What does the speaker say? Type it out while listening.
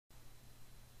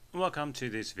Welcome to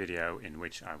this video in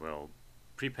which I will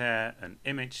prepare an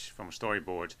image from a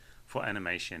storyboard for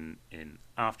animation in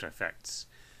After Effects.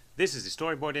 This is the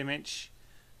storyboard image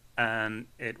and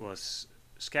it was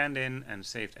scanned in and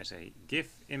saved as a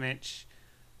GIF image.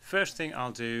 First thing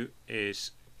I'll do is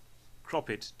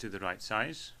crop it to the right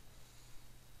size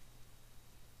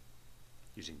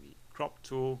using the crop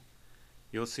tool.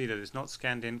 You'll see that it's not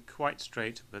scanned in quite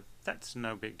straight, but that's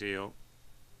no big deal.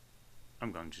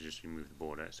 I'm going to just remove the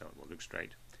border so it will look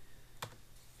straight.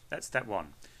 That's step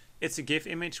one. It's a GIF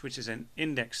image, which is an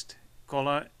indexed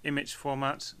color image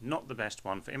format, not the best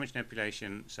one for image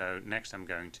manipulation. So next I'm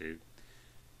going to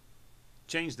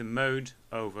change the mode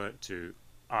over to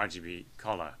RGB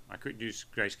color. I could use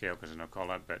grayscale because there's no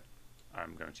color, but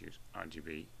I'm going to use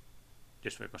RGB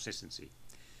just for consistency.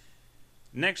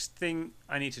 Next thing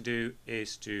I need to do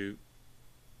is to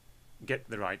get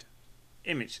the right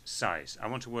image size. I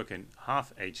want to work in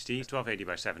half HD, 1280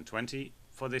 by 720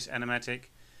 for this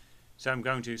animatic. So I'm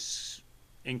going to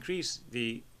increase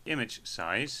the image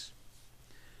size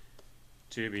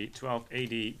to be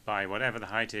 1280 by whatever the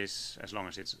height is, as long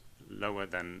as it's lower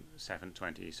than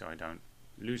 720, so I don't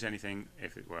lose anything.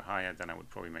 If it were higher, then I would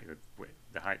probably make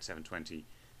the height 720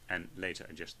 and later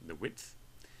adjust the width.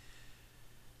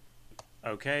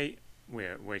 Okay,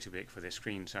 we're way too big for this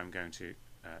screen, so I'm going to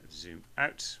zoom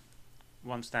out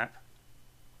one step,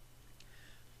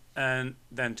 and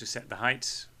then to set the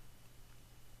height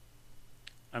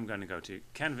I'm going to go to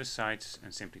canvas size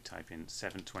and simply type in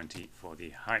 720 for the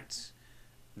height.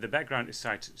 The background is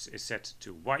set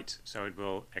to white, so it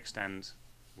will extend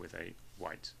with a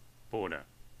white border,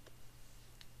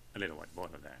 a little white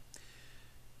border there.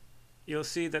 You'll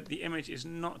see that the image is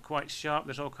not quite sharp.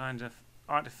 There's all kinds of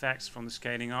artifacts from the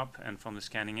scaling up and from the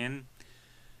scanning in,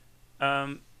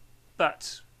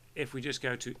 but if we just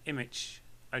go to image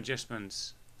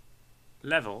adjustments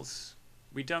levels,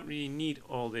 we don't really need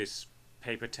all this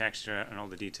paper texture and all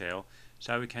the detail,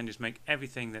 so we can just make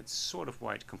everything that's sort of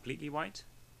white completely white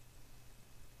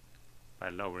by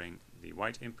lowering the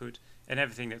white input, and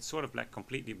everything that's sort of black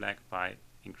completely black by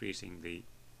increasing the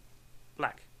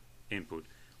black input,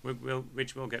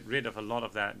 which will get rid of a lot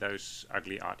of those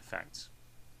ugly artifacts.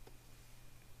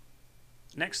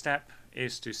 Next step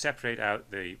is to separate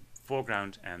out the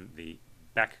foreground and the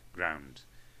background.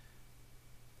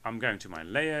 I'm going to my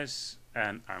layers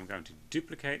and I'm going to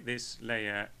duplicate this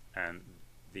layer, and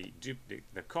the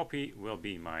copy will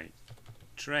be my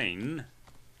train.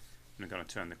 I'm going to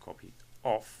turn the copy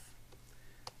off.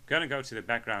 Going to go to the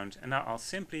background, and now I'll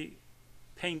simply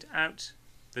paint out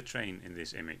the train in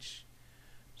this image.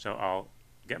 So I'll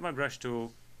get my brush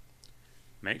tool,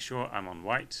 make sure I'm on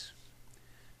white,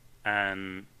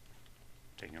 and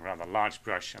taking a rather large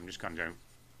brush, I'm just going to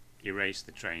erase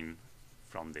the train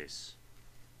from this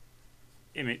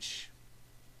image.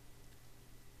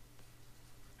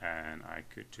 And I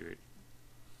could do it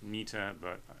neater,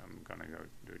 but I'm going to go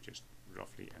do it just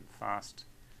roughly and fast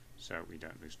so we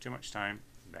don't lose too much time.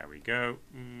 There we go.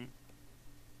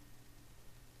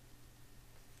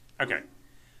 Okay.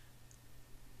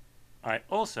 I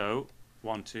also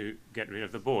want to get rid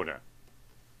of the border.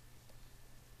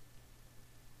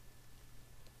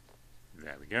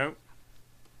 There we go.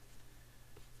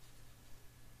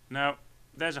 Now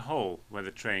there's a hole where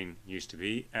the train used to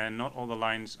be, and not all the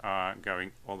lines are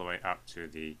going all the way up to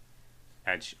the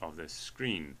edge of the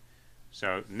screen.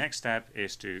 So next step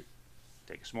is to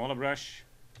take a smaller brush,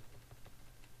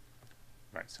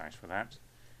 right size for that,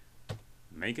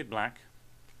 make it black,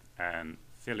 and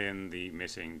fill in the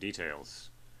missing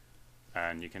details.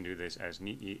 And you can do this as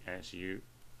neatly as you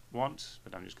want,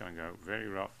 but I'm just going to go very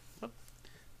rough. Whoop.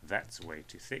 That's way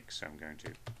too thick, so I'm going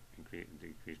to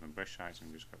decrease my brush size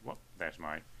and just go, whoop, there's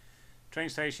my train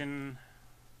station,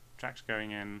 tracks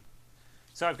going in.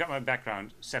 So I've got my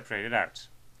background separated out.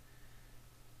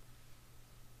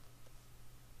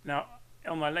 Now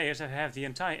on my layers I have the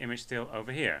entire image still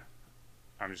over here.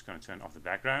 I'm just going to turn off the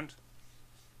background.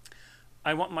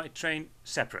 I want my train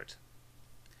separate.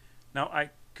 Now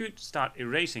I could start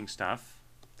erasing stuff,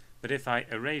 but if I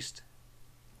erased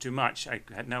too much I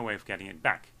had no way of getting it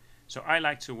back. So I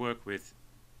like to work with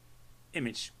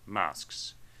image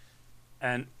masks,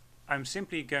 and I'm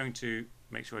simply going to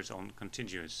make sure it's on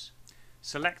contiguous.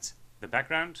 Select the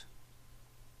background,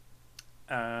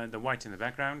 the white in the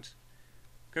background,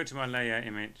 go to my layer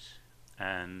image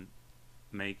and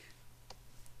make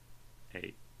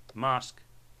a mask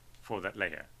for that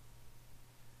layer.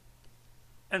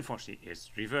 Unfortunately it's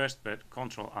reversed, but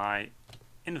Ctrl I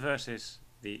inverses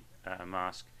the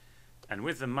mask, and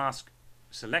with the mask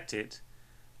selected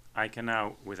I can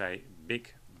now with a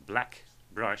big black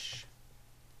brush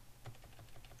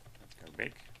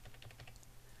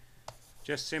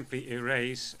just simply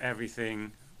erase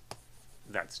everything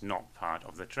that's not part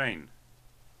of the train.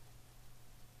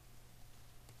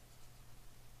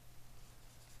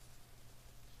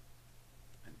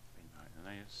 And paint by the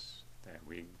layers. There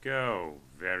we go,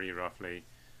 very roughly,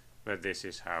 but this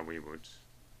is how we would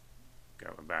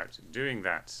go about doing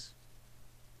that.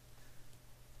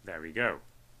 There we go.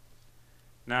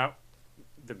 Now,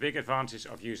 the big advantage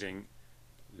of using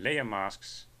layer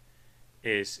masks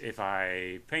is if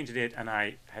I painted it and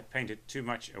I had painted too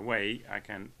much away, I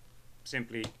can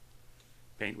simply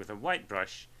paint with a white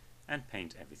brush and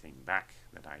paint everything back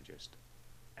that I just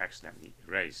accidentally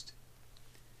erased.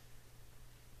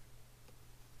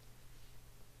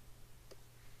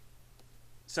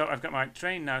 So I've got my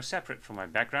train now separate from my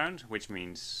background, which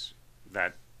means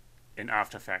that in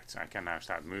After Effects I can now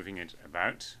start moving it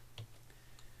about.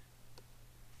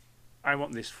 I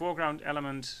want this foreground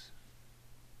element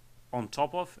on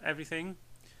top of everything,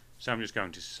 so I'm just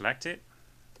going to select it,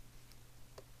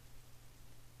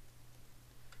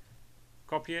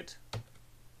 copy it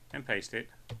and paste it,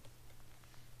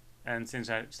 and since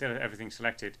I still have everything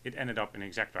selected, it ended up in the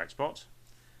exact right spot.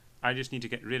 I just need to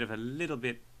get rid of a little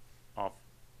bit of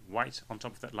white on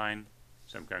top of that line,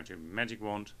 so I'm going to Magic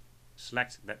Wand,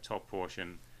 select that top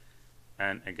portion,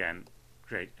 and again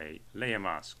create a layer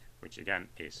mask, which again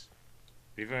is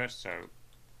reversed, so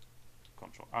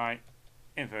Ctrl I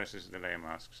inverses the layer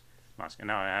mask, and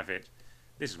now I have it.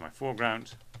 This is my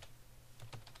foreground.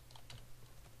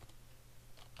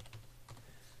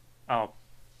 I'll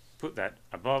put that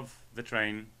above the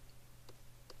train,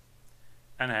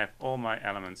 and I have all my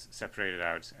elements separated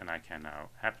out, and I can now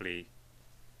happily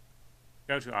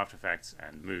go to After Effects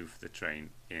and move the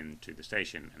train into the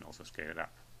station and also scale it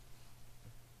up.